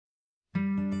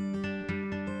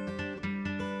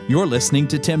You're listening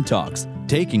to Tim Talks,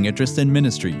 Taking Interest in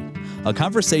Ministry, a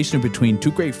conversation between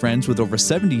two great friends with over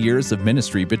 70 years of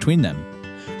ministry between them.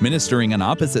 Ministering on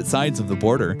opposite sides of the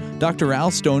border, Dr. Al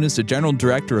Stone is the General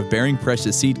Director of Bearing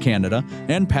Precious Seed Canada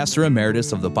and Pastor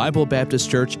Emeritus of the Bible Baptist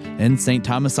Church in St.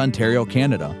 Thomas, Ontario,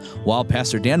 Canada, while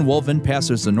Pastor Dan Wolven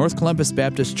pastors the North Columbus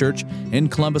Baptist Church in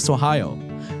Columbus, Ohio.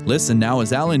 Listen now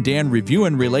as Al and Dan review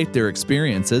and relate their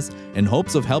experiences in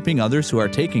hopes of helping others who are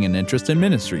taking an interest in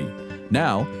ministry.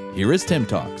 Now, here is Tim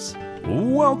Talks.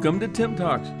 Welcome to Tim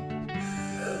Talks.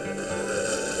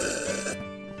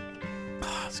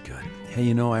 That's good. Hey,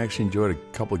 you know, I actually enjoyed a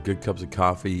couple of good cups of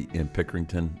coffee in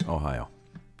Pickerington, Ohio.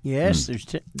 Yes,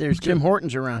 there's Tim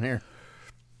Hortons around here.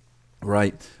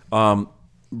 Right.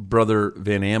 Brother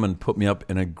Van Ammon put me up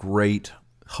in a great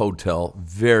hotel.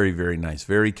 Very, very nice,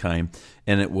 very kind.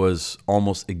 And it was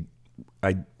almost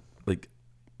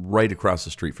right across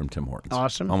the street from Tim Hortons.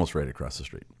 Awesome. Almost right across the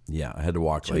street. Yeah, I had to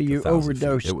walk so like you 1,000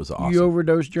 overdosed. feet. It was awesome. You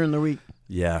overdosed during the week.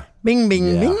 Yeah. Bing, bing,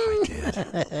 yeah, bing.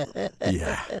 I did.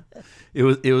 Yeah.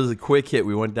 It was a quick hit.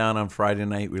 We went down on Friday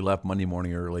night. We left Monday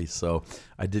morning early, so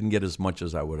I didn't get as much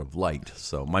as I would have liked.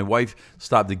 So my wife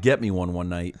stopped to get me one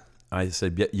night. I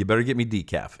said, you better get me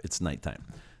decaf. It's nighttime.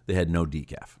 They had no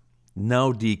decaf.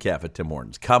 No decaf at Tim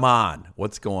Hortons. Come on.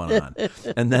 What's going on?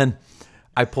 And then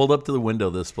I pulled up to the window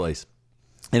of this place,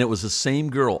 and it was the same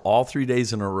girl all 3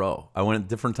 days in a row. I went at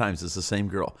different times. It's the same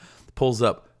girl. Pulls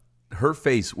up. Her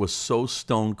face was so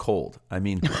stone cold. I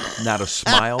mean, not a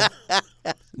smile,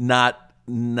 not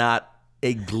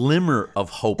a glimmer of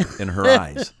hope in her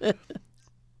eyes.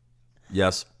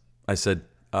 Yes. I said,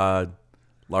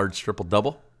 large triple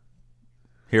double?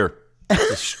 Here. A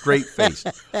straight face.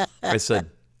 I said,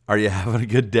 are you having a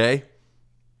good day?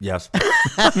 Yes.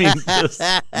 I mean, just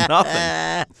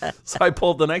nothing. So I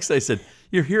pulled the next day. I said,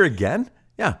 you're here again?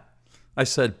 Yeah. I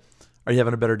said, are you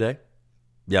having a better day?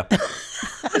 Yeah.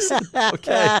 I said,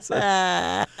 okay.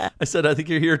 I said, I think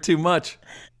you're here too much.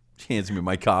 She hands me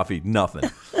my coffee. Nothing.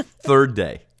 Third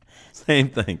day. Same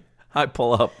thing. I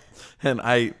pull up, and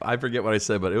I forget what I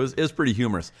said, but it was pretty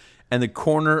humorous. And the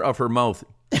corner of her mouth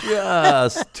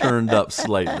just turned up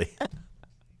slightly.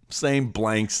 Same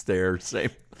blank stare, same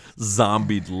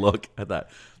zombied look. I thought,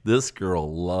 this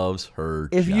girl loves her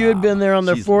If job. you had been there on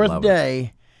the She's fourth loving it.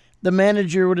 day, the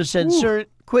manager would have said, sir,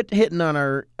 quit hitting on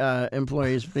our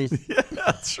employees, please. Yeah,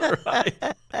 that's right.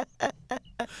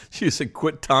 She said,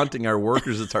 quit taunting our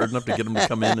workers. It's hard enough to get them to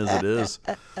come in as it is.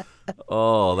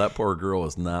 Oh, that poor girl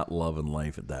was not loving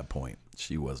life at that point.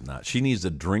 She was not. She needs to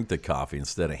drink the coffee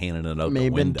instead of handing it out May the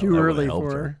have window. been too That early would've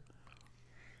helped for her.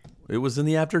 It was in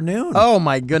the afternoon. Oh,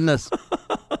 my goodness.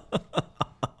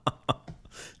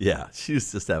 Yeah, she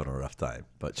was just having a rough time.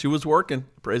 But she was working.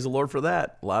 Praise the Lord for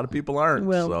that. A lot of people aren't.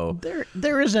 Well, so.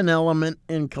 there is an element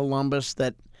in Columbus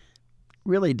that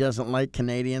really doesn't like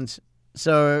Canadians.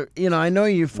 So, you know, I know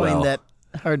you find that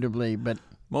hard to believe, but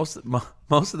Most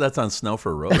of that's on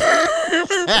Snowford Road.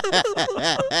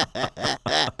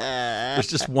 There's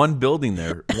just one building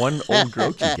there, one old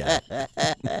grouchy guy.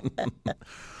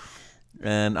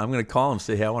 And I'm going to call him and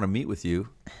say, hey, I want to meet with you,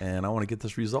 and I want to get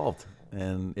this resolved.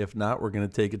 And if not, we're going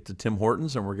to take it to Tim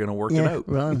Hortons, and we're going to work it out.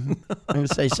 Well, I'm going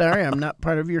to say, sorry, I'm not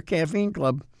part of your caffeine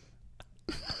club.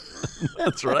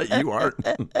 That's right, you aren't.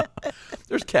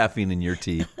 There's caffeine in your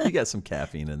tea. You got some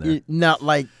caffeine in there. Not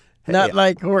like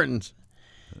Hortons.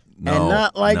 No, and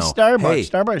not like no. Starbucks. Hey.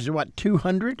 Starbucks is what,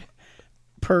 200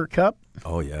 per cup?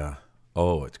 Oh, yeah.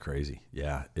 Oh, it's crazy.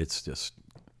 Yeah, it's just,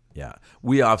 yeah.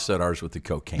 We offset ours with the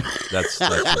cocaine. That's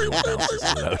really what balances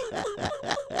it out.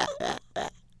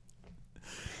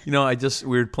 You know,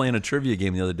 we were playing a trivia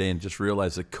game the other day and just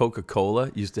realized that Coca-Cola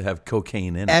used to have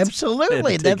cocaine in it.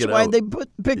 Absolutely. That's why they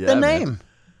picked the name. Man.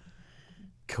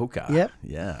 Coca. Yep.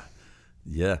 Yeah.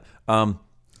 Yeah.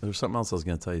 There's something else I was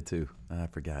going to tell you, too. I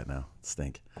forgot now.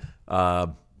 Stink. Yeah,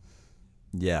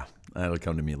 that'll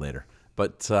come to me later.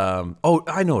 But,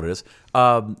 I know what it is.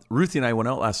 Ruthie and I went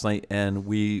out last night, and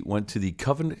we went to the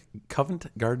Covent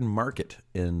Garden Market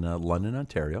in London,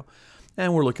 Ontario.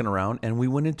 And we're looking around, and we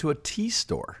went into a tea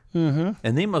store. Mm-hmm.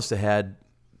 And they must have had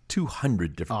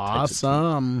 200 different types of tea.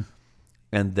 Awesome.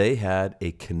 And they had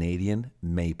a Canadian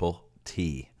maple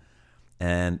tea.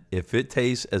 And if it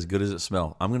tastes as good as it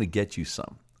smells, I'm going to get you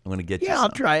some. Yeah, I'll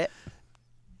try it.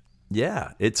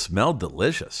 Yeah, it smelled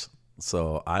delicious.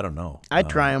 So I don't know. I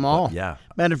try them all. Yeah.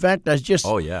 Matter of fact, I was just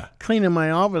yeah. cleaning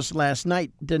my office last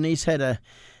night. Denise had a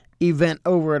event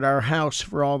over at our house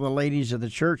for all the ladies of the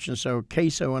church, and so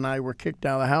Queso and I were kicked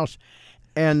out of the house,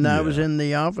 and I was in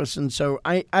the office, and so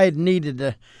I had needed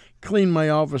to clean my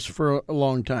office for a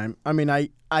long time. I mean, I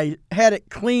had it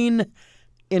clean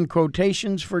in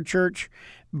quotations for church,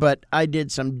 but I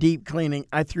did some deep cleaning.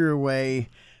 I threw away,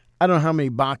 I don't know how many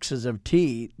boxes of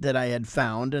tea that I had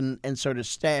found and sort of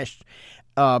stashed.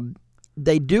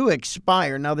 They do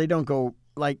expire. Now, they don't go,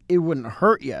 like, it wouldn't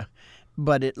hurt you,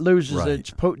 but it loses its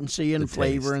potency and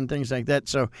flavor and things like that.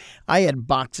 So I had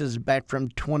boxes back from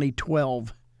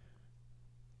 2012.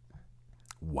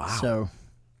 Wow.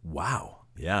 Wow.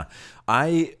 Yeah.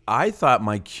 I thought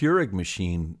my Keurig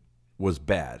machine was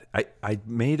bad. I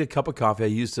made a cup of coffee. I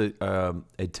used a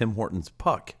Tim Hortons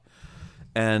puck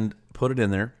and put it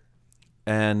in there,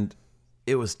 and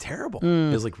it was terrible.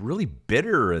 It was like really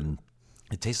bitter, and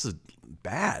it tasted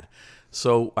bad.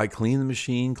 So I cleaned the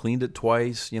machine, cleaned it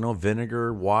twice,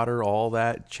 vinegar, water, all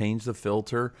that, changed the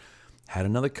filter, had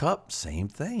another cup, same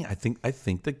thing. I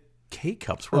think the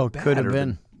K-cups were bad. Could have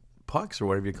been. Pucks or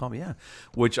whatever you call them, yeah,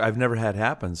 which I've never had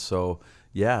happen. So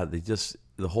yeah,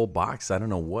 the whole box, I don't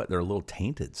know what, they're a little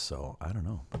tainted. So I don't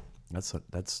know.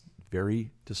 That's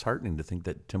very disheartening to think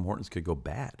that Tim Hortons could go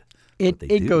bad.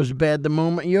 It goes bad the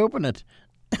moment you open it.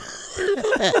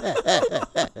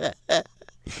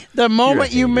 The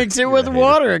moment you mix it with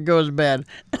water, it goes bad.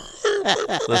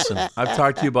 Listen, I've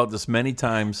talked to you about this many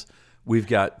times. We've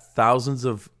got thousands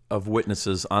of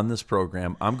witnesses on this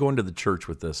program. I'm going to the church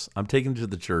with this. I'm taking you to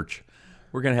the church.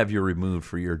 We're going to have you removed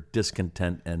for your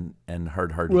discontent and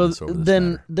hard-heartedness over this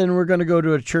matter. Then we're going to go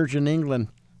to a church in England.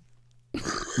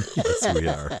 Yes, we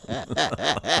are.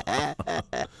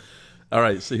 All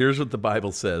right, so here's what the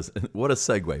Bible says. What a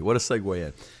segue. What a segue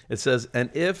in. It says, and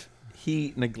if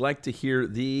he neglect to hear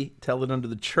thee, tell it unto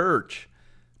the church.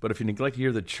 But if you neglect to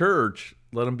hear the church,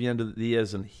 let him be unto thee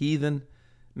as an heathen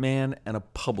man and a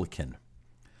publican.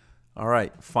 All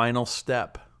right, final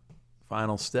step.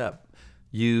 Final step.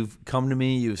 You've come to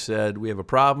me, you've said, we have a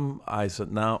problem. I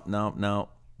said, no,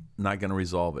 not going to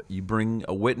resolve it. You bring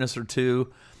a witness or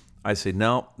two. I say,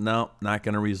 no, not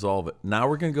going to resolve it. Now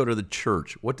we're going to go to the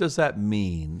church. What does that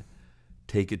mean?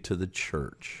 Take it to the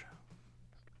church.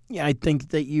 Yeah, I think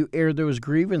that you air those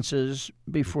grievances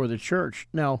before the church.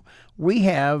 Now, we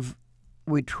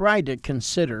try to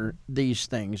consider these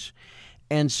things,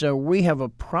 and so we have a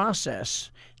process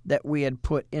that we had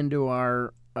put into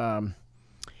our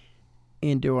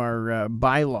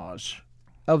bylaws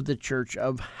of the church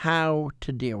of how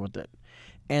to deal with it.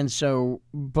 And so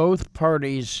both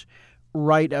parties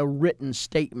write a written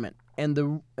statement, and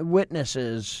the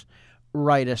witnesses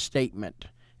write a statement.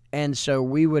 And so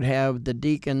we would have the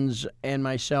deacons and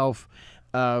myself,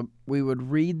 we would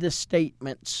read the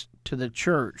statements to the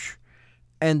church,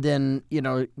 and then,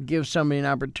 give somebody an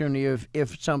opportunity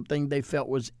if something they felt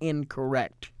was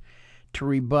incorrect to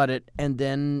rebut it, and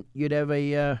then you'd have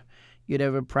a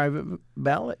private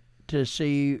ballot to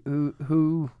see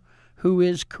who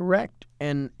is correct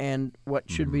and what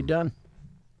should be done.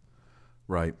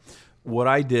 Right. What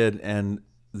I did, and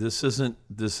this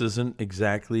isn't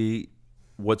exactly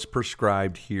what's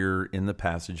prescribed here in the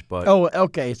passage, but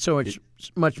okay, so it's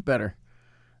much better.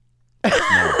 No,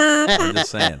 I'm just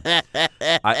saying.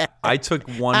 I took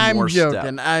one more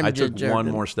step. I took one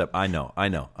more step. I know.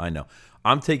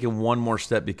 I'm taking one more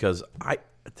step because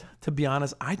to be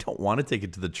honest, I don't want to take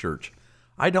it to the church.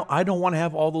 I don't want to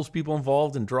have all those people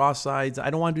involved and draw sides. I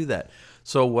don't want to do that.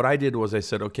 So what I did was I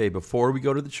said, okay, before we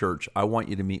go to the church, I want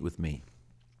you to meet with me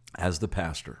as the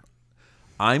pastor.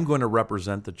 I'm going to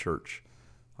represent the church.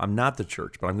 I'm not the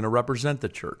church, but I'm going to represent the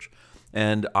church.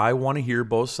 And I want to hear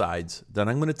both sides. Then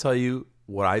I'm going to tell you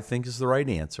what I think is the right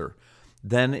answer.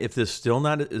 Then if this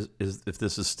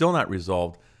is still not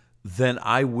resolved, then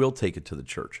I will take it to the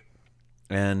church.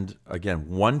 And again,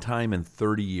 one time in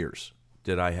 30 years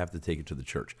did I have to take it to the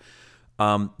church.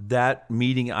 That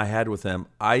meeting I had with them,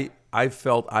 I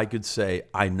felt I could say,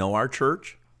 I know our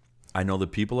church. I know the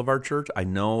people of our church. I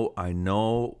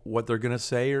know what they're going to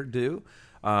say or do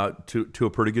to a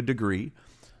pretty good degree.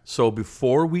 So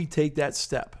before we take that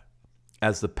step,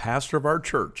 as the pastor of our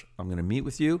church, I'm going to meet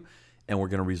with you, and we're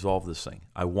going to resolve this thing.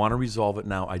 I want to resolve it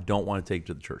now. I don't want to take it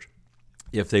to the church.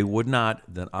 If they would not,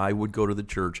 then I would go to the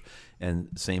church, and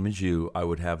same as you, I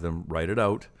would have them write it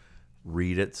out,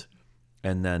 read it,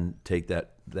 and then take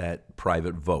that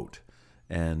private vote.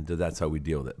 And that's how we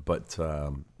deal with it. But I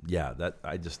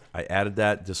added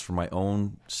that just for my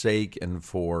own sake and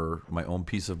for my own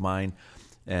peace of mind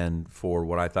and for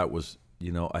what I thought was,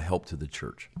 a help to the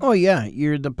church. Oh, yeah.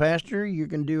 You're the pastor. You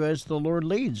can do as the Lord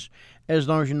leads, as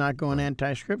long as you're not going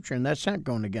anti-Scripture. And that's not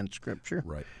going against Scripture.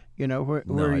 Right.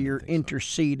 Where you're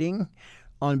interceding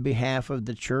on behalf of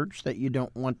the church, that you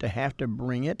don't want to have to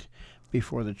bring it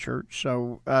before the church.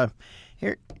 So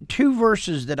here, two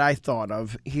verses that I thought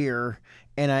of here,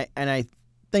 and I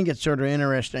think it's sort of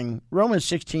interesting. Romans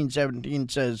 16:17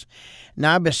 says,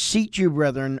 "Now I beseech you,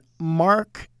 brethren,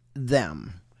 mark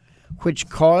them, which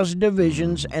cause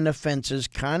divisions and offenses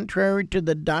contrary to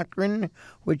the doctrine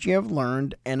which you have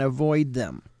learned, and avoid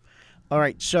them." All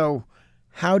right, so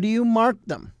how do you mark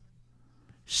them?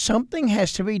 Something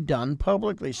has to be done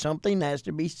publicly. Something has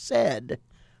to be said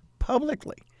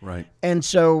publicly. Right. And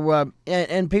so,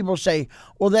 and people say,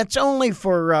 well, that's only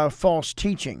for false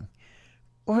teaching.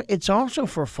 Well, it's also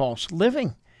for false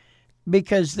living,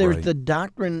 because there's Right. the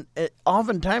doctrine,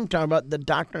 oftentimes talk about the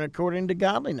doctrine according to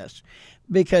godliness,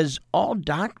 because all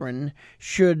doctrine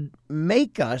should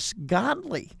make us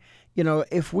godly. You know,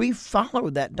 if we follow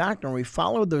that doctrine, we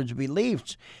follow those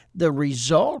beliefs, the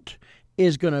result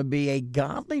is going to be a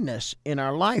godliness in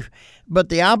our life. But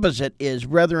the opposite is,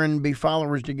 brethren, be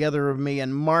followers together of me,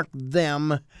 and mark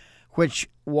them which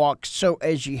walk so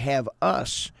as ye have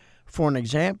us for an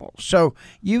example. So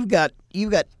you've got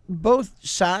both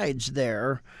sides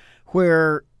there,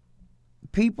 where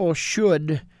people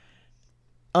should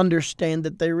understand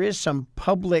that there is some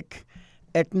public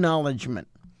acknowledgement.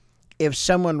 If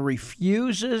someone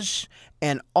refuses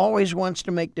and always wants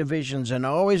to make divisions and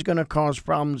always going to cause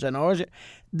problems and always,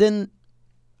 then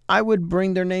I would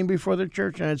bring their name before the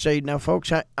church and I'd say, now,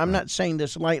 folks, I'm not saying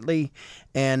this lightly,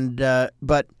 and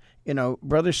but you know,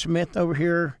 Brother Smith over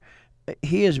here,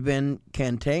 he has been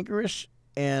cantankerous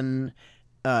and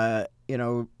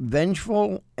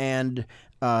vengeful, and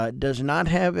does not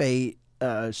have a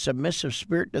submissive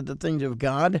spirit to the things of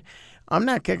God. I'm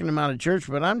not kicking him out of church,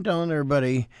 but I'm telling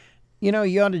everybody, you know,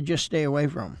 you ought to just stay away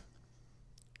from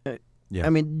him. Yeah. I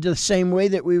mean, the same way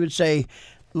that we would say,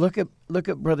 look at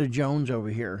Brother Jones over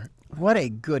here. What a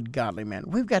good, godly man.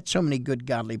 We've got so many good,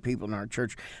 godly people in our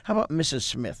church. How about Mrs.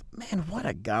 Smith? Man, what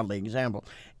a godly example.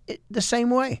 The same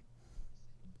way.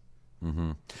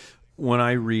 Mm-hmm. When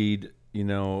I read,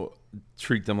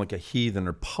 treat them like a heathen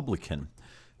or publican,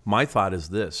 my thought is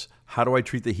this: how do I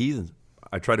treat the heathen?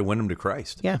 I try to win them to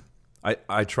Christ. Yeah.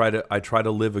 I try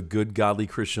to live a good, godly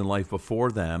Christian life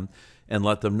before them, and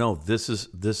let them know this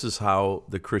is how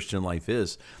the Christian life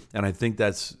is. And I think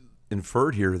that's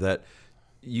inferred here, that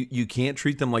you can't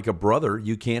treat them like a brother.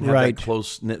 You can't have Right. that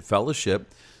close-knit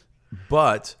fellowship,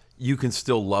 but you can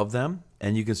still love them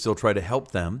and you can still try to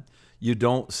help them. You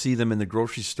don't see them in the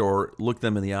grocery store, look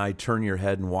them in the eye, turn your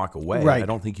head, and walk away. Right. I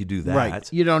don't think you do that.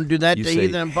 Right. You don't do that You to say,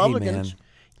 heathen and "Hey, publicans. man."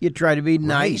 You try to be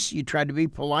nice. You try to be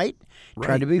polite.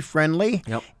 Try Right. to be friendly.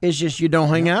 Yep. It's just you don't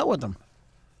hang out with them.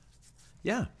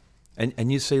 Yeah.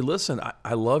 And you say, listen,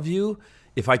 I love you.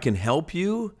 If I can help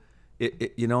you,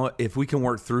 if we can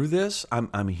work through this,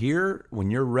 I'm here.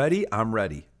 When you're ready, I'm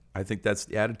ready. I think that's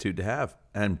the attitude to have.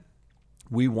 And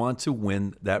we want to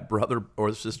win that brother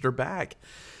or sister back,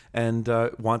 and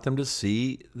want them to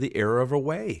see the error of a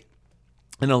way,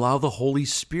 and allow the Holy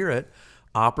Spirit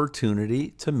opportunity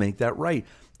to make that right.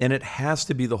 And it has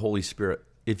to be the Holy Spirit.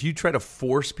 If you try to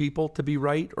force people to be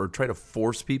right, or try to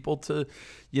force people to,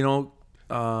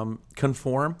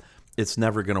 conform, it's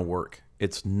never going to work.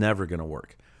 It's never going to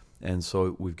work. And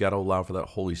so we've got to allow for that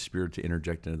Holy Spirit to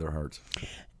interject into their hearts.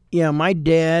 Yeah, my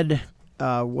dad,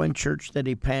 one church that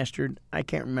he pastored, I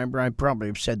can't remember. I probably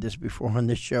have said this before on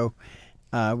this show.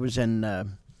 I was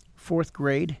in fourth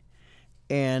grade,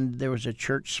 and there was a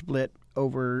church split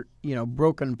over,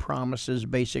 broken promises,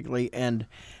 basically. And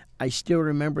I still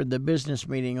remember the business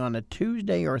meeting on a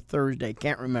Tuesday or Thursday,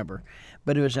 can't remember,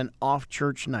 but it was an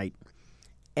off-church night.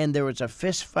 And there was a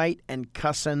fist fight and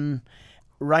cussing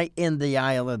right in the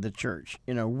aisle of the church.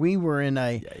 We were in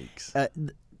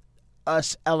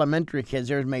us elementary kids,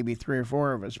 there was maybe 3 or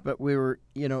 4 of us, but we were,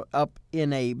 up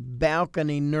in a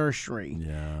balcony nursery,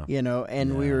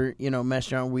 and we were,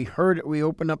 messing around. We heard it. We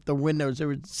opened up the windows. There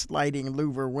were sliding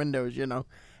louver windows,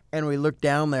 and we looked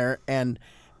down there, and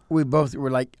we both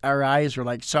were like, our eyes were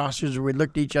like saucers. We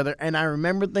looked at each other, and I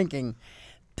remember thinking,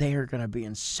 they are going to be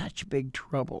in such big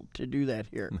trouble to do that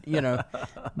here,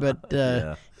 But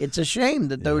it's a shame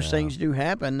that those things do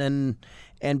happen,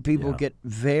 and people get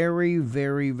very,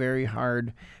 very, very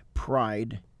hard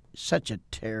pride. Such a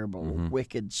terrible,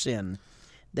 wicked sin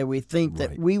that we think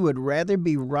that we would rather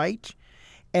be right,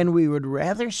 and we would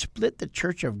rather split the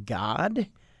church of God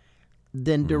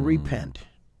than to repent.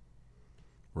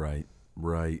 Right,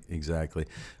 exactly.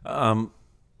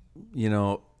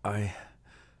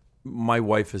 My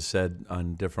wife has said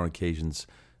on different occasions,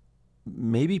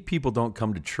 maybe people don't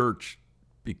come to church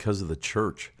because of the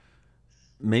church.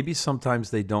 Maybe sometimes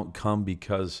they don't come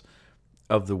because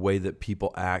of the way that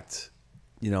people act,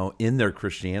 in their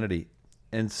Christianity.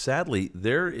 And sadly,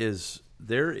 there is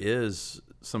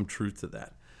some truth to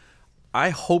that.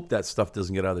 I hope that stuff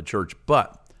doesn't get out of the church,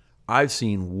 but I've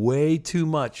seen way too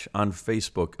much on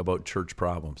Facebook about church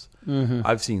problems.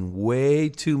 I've seen way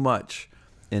too much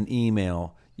in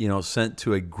email, sent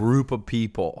to a group of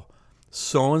people.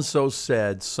 So-and-so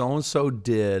said, so-and-so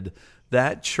did,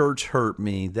 that church hurt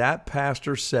me, that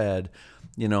pastor said,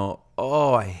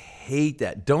 oh, I hate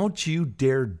that. Don't you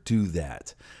dare do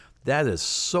that. That is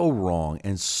so wrong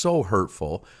and so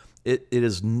hurtful. It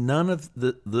is none of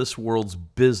this world's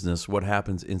business what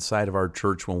happens inside of our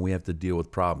church when we have to deal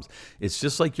with problems. It's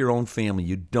just like your own family.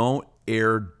 You don't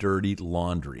air dirty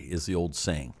laundry, is the old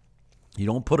saying. You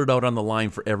don't put it out on the line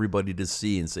for everybody to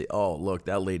see and say, oh, look,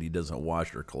 that lady doesn't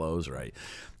wash her clothes right.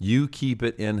 You keep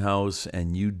it in-house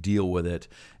and you deal with it,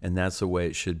 and that's the way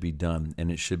it should be done.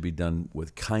 And it should be done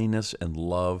with kindness and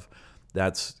love.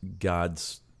 That's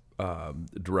God's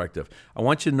directive. I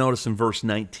want you to notice in verse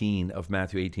 19 of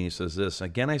Matthew 18, it says this,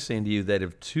 again I say unto you that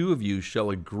if two of you shall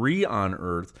agree on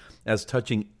earth as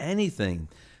touching anything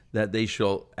that they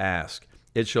shall ask,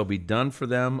 it shall be done for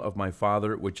them of my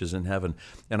Father which is in heaven.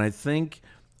 And I think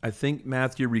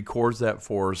Matthew records that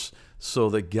for us so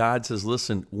that God says,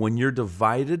 listen, when you're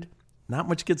divided, not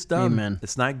much gets done. Amen.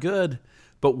 It's not good.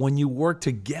 But when you work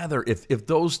together, if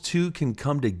those two can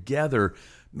come together,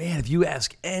 man, if you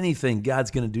ask anything,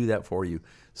 God's going to do that for you.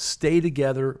 Stay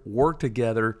together, work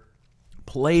together,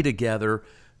 play together,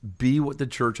 be what the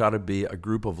church ought to be, a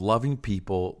group of loving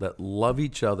people that love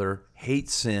each other, hate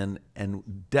sin, and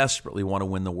desperately want to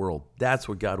win the world. That's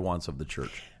what God wants of the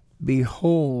church.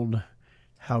 Behold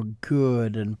how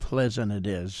good and pleasant it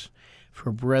is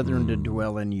for brethren to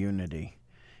dwell in unity.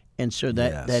 And so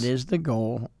that is the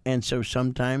goal. And so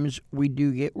sometimes we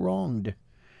do get wronged.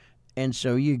 And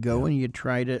so you go and you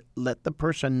try to let the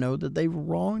person know that they've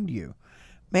wronged you.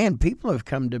 Man, people have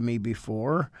come to me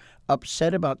before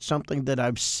upset about something that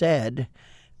I've said,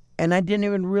 and I didn't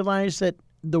even realize that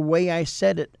the way I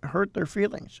said it hurt their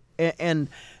feelings. And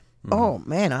oh,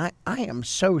 man, I am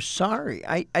so sorry.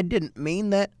 I didn't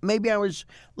mean that. Maybe I was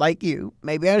like you.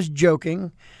 Maybe I was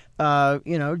joking, so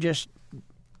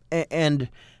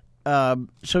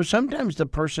sometimes the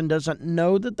person doesn't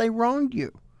know that they wronged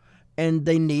you. And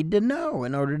they need to know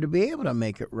in order to be able to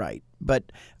make it right.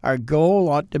 But our goal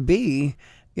ought to be,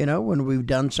 when we've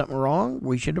done something wrong,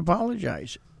 we should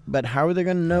apologize. But how are they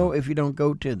going to know if you don't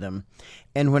go to them?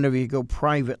 And whenever you go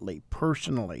privately,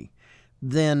 personally,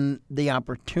 then the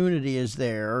opportunity is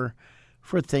there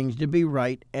for things to be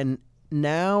right. And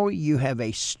now you have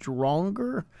a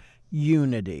stronger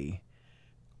unity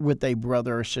with a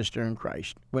brother or sister in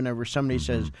Christ. Whenever somebody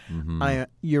says,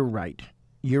 you're right,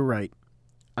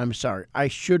 I'm sorry, I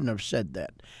shouldn't have said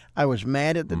that. I was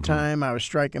mad at the time, I was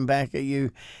striking back at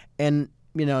you, and,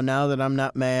 now that I'm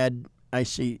not mad, I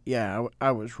see,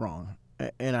 I was wrong,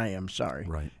 and I am sorry,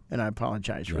 and I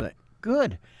apologize for that.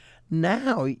 Good.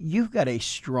 Now you've got a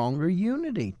stronger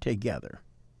unity together.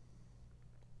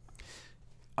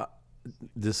 I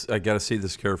got to say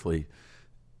this carefully.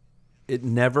 It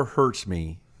never hurts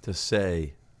me to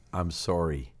say I'm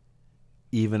sorry,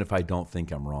 even if I don't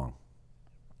think I'm wrong.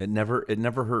 It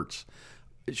never hurts.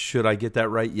 Should I get that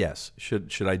right? Yes. Should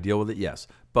I deal with it? Yes.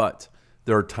 But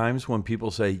there are times when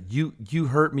people say, you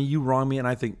hurt me, you wronged me, and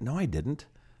I think, no, I didn't.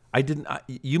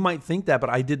 You might think that, but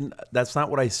I didn't. That's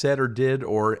not what I said or did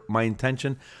or my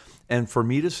intention. And for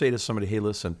me to say to somebody, hey,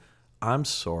 listen, I'm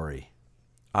sorry.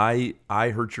 I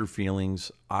hurt your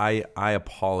feelings. I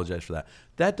apologize for that.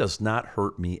 That does not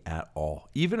hurt me at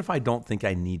all. Even if I don't think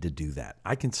I need to do that,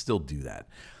 I can still do that.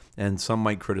 And some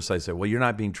might criticize, say, well, you're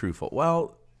not being truthful.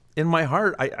 Well, in my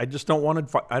heart, I just don't want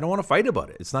to. I don't want to fight about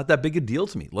it. It's not that big a deal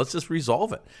to me. Let's just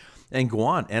resolve it and go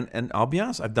on. And I'll be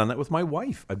honest, I've done that with my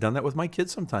wife. I've done that with my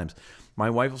kids sometimes. My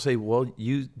wife will say, well,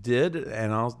 you did,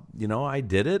 and I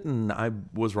did it, and I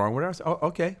was wrong with her. I say, oh,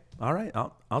 okay, all right,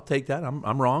 I'll take that.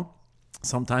 I'm wrong.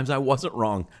 Sometimes I wasn't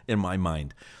wrong in my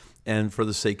mind. And for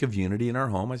the sake of unity in our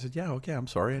home, I said, yeah, okay, I'm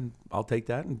sorry, and I'll take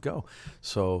that and go.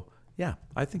 So, yeah,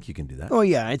 I think you can do that. Oh,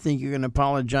 yeah, I think you can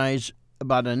apologize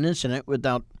about an incident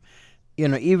without,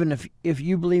 even if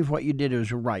you believe what you did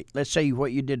was right. Let's say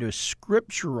what you did was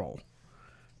scriptural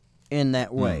in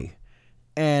that way.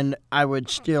 And I would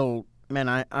still,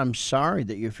 I'm sorry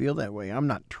that you feel that way. I'm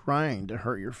not trying to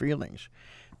hurt your feelings.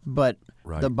 But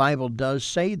the Bible does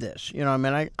say this.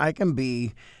 I can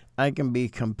be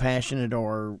compassionate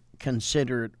or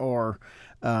considerate or,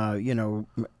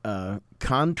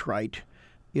 contrite,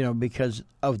 because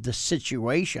of the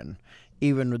situation,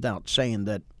 even without saying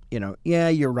that, yeah,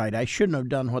 you're right. I shouldn't have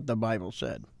done what the Bible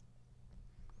said.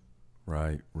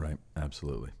 Right.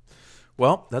 Absolutely.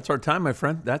 Well, that's our time, my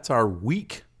friend. That's our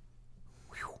week.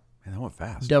 Whew. Man, that went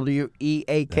fast.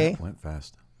 WEAK? That went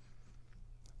fast.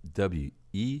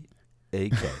 WEAK.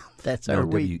 W-E-A-K. That's our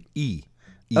week. W-E-E-K.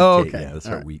 Oh, okay. Yeah, that's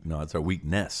our week. No, it's our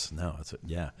weakness. No,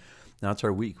 Now it's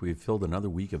our week. We've filled another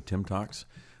week of Tim Talks.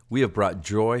 We have brought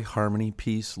joy, harmony,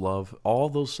 peace, love, all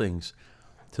those things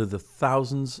to the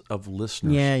thousands of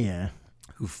listeners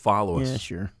who follow us. Yeah,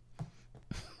 sure.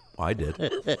 I did.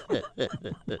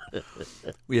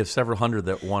 We have several hundred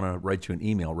that want to write you an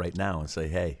email right now and say,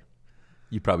 hey,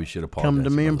 you probably should apologize. Come to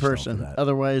me in Brother Stone, person.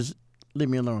 Otherwise, leave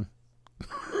me alone.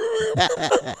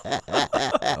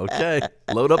 Okay.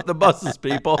 Load up the buses,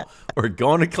 people. We're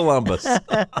going to Columbus.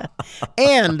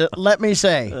 And let me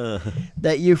say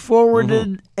that you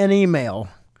forwarded an email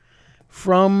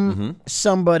from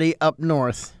somebody up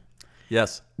north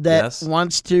Yes. that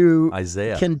wants to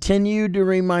Isaiah. continue to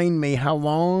remind me how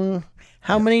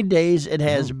many days it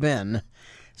has been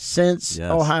since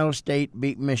Ohio State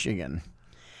beat Michigan.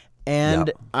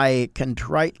 And I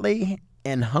contritely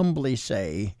and humbly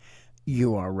say,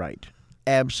 you are right.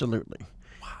 Absolutely.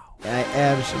 Wow.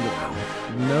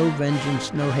 Absolutely. No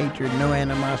vengeance, no hatred, no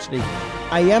animosity.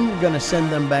 I am going to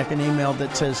send them back an email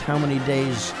that says how many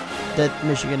days that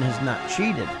Michigan has not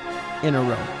cheated in a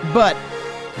row. But,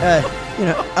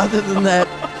 other than that,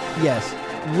 yes,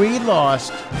 we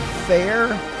lost fair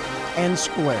and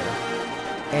square,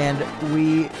 and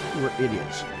we were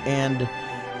idiots. And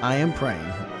I am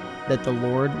praying that the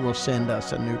Lord will send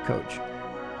us a new coach.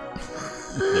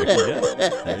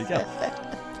 There you go.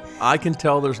 I can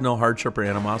tell there's no hardship or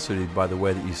animosity by the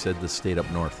way that you said the state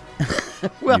up north.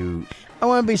 Well, I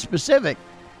want to be specific.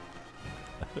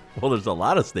 Well, there's a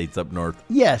lot of states up north.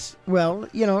 Yes. Well,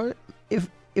 if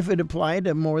it applied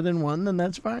to more than one, then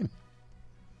that's fine.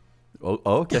 Oh,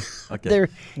 okay. Okay.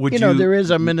 There is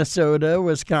a Minnesota,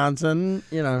 Wisconsin,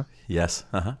 Yes.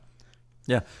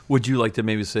 Yeah. Would you like to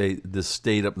maybe say the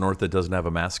state up north that doesn't have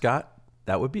a mascot?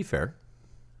 That would be fair.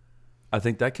 I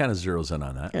think that kind of zeroes in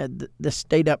on that. The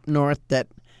state up north that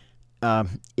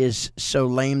is so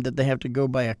lame that they have to go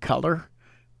by a color.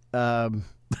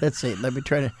 Let's see. Let me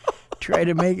try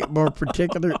to make it more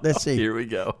particular. Let's see. Here we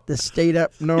go. The state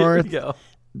up north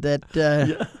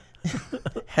that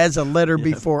has a letter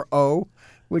before O,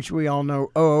 which we all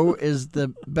know O is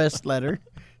the best letter.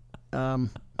 I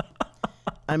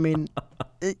mean,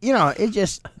 it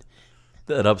just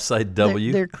that upside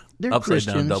W. They're upside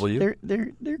Christians. down W.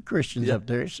 They're Christians up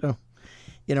there. So,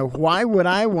 why would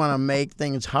I want to make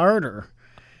things harder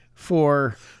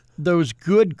for those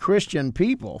good Christian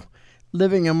people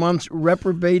living amongst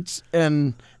reprobates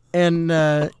and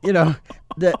the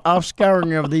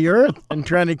offscouring of the earth and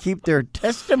trying to keep their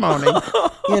testimony?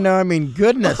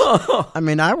 Goodness.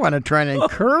 I want to try to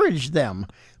encourage them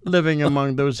living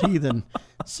among those heathen.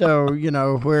 So,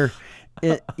 we're,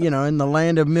 in the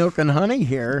land of milk and honey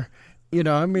here,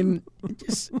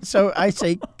 so I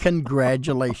say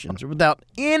congratulations. Without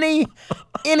any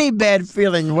bad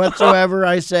feeling whatsoever,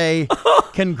 I say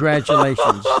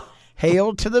congratulations.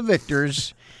 Hail to the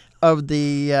victors of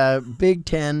the Big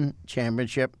Ten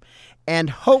championship, and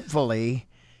hopefully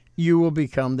you will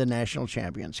become the national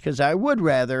champions, because I would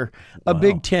rather a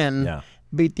Big Ten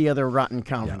beat the other rotten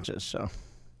conferences. So,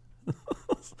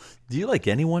 do you like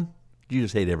anyone? Do you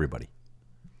just hate everybody?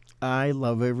 I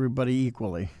love everybody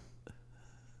equally.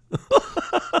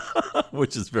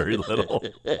 Which is very little.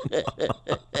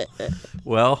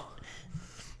 Well,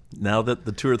 now that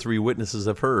the 2 or 3 witnesses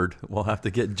have heard, we'll have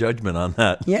to get judgment on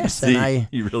that. Yes, See,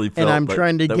 you really felt, and I'm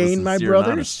trying to that was gain my sincere and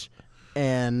brothers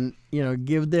and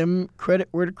give them credit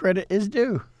where the credit is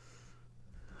due.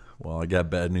 Well, I got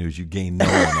bad news. You gained no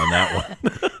one on that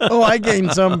one. Oh, I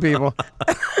gained some people.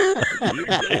 You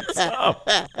gained some.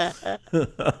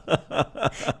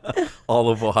 All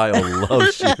of Ohio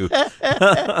loves you.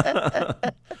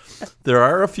 There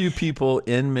are a few people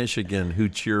in Michigan who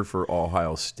cheer for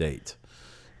Ohio State.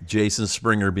 Jason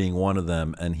Springer being one of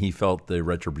them, and he felt the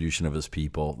retribution of his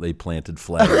people. They planted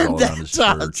flags all around his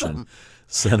church and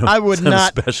sent him, a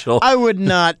special. I would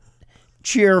not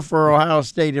cheer for Ohio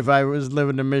State if I was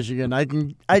living in Michigan. I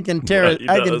can tell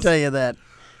you that.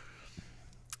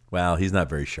 Well, he's not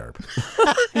very sharp.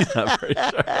 He's not very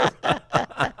sharp.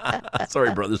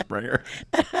 Sorry, Brother Springer.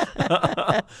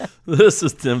 This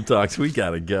is Tim Talks. We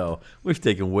got to go. We've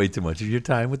taken way too much of your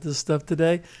time with this stuff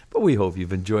today, but we hope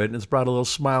you've enjoyed it and it's brought a little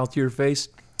smile to your face.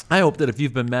 I hope that if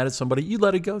you've been mad at somebody, you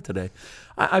let it go today.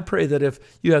 I pray that if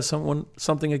you have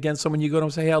something against someone, you go to them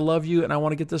and say, hey, I love you and I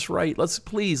want to get this right.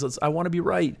 I want to be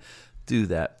right. Do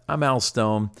that. I'm Al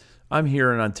Stone. I'm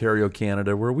here in Ontario,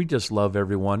 Canada, where we just love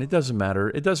everyone. It doesn't matter.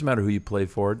 It doesn't matter who you play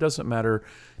for. It doesn't matter,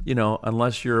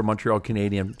 unless you're a Montreal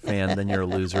Canadian fan, then you're a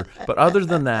loser. But other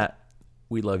than that,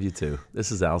 we love you too. This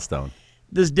is Al Stone.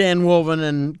 This is Dan Wolven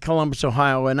in Columbus,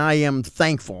 Ohio, and I am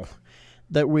thankful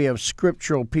that we have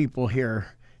scriptural people here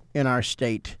in our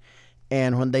state.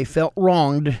 And when they felt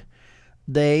wronged,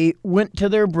 they went to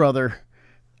their brother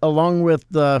along with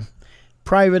the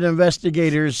private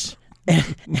investigators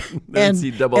and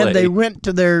they went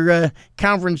to their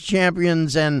conference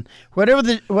champions and whatever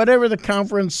the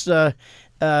conference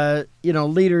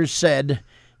leaders said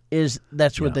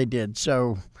that's what they did.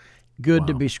 So good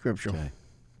to be scriptural. Okay.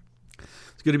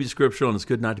 It's good to be scriptural, and it's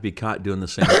good not to be caught doing the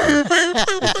same thing.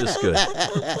 It's just good.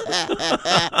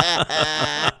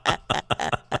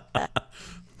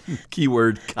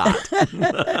 Keyword caught.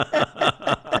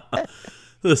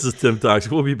 This is Tim Talks.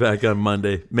 We'll be back on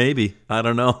Monday. Maybe. I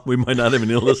don't know. We might not have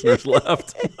any listeners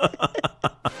left.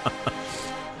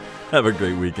 Have a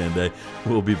great weekend day.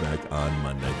 We'll be back on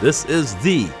Monday. This is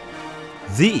the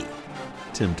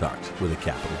Tim Talks with a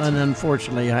capital T. And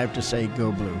unfortunately, I have to say,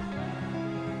 go blue.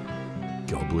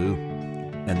 Go blue.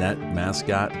 And that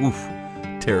mascot,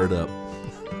 tear it up.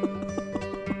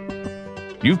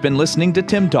 You've been listening to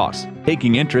Tim Talks,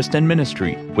 taking interest in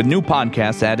ministry, with new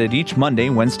podcasts added each Monday,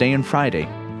 Wednesday, and Friday.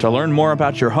 To learn more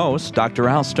about your hosts, Dr.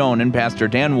 Al Stone and Pastor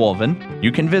Dan Wolven,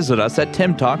 you can visit us at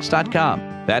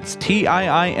timtalks.com. That's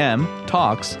TIIM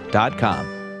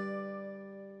Talks.com.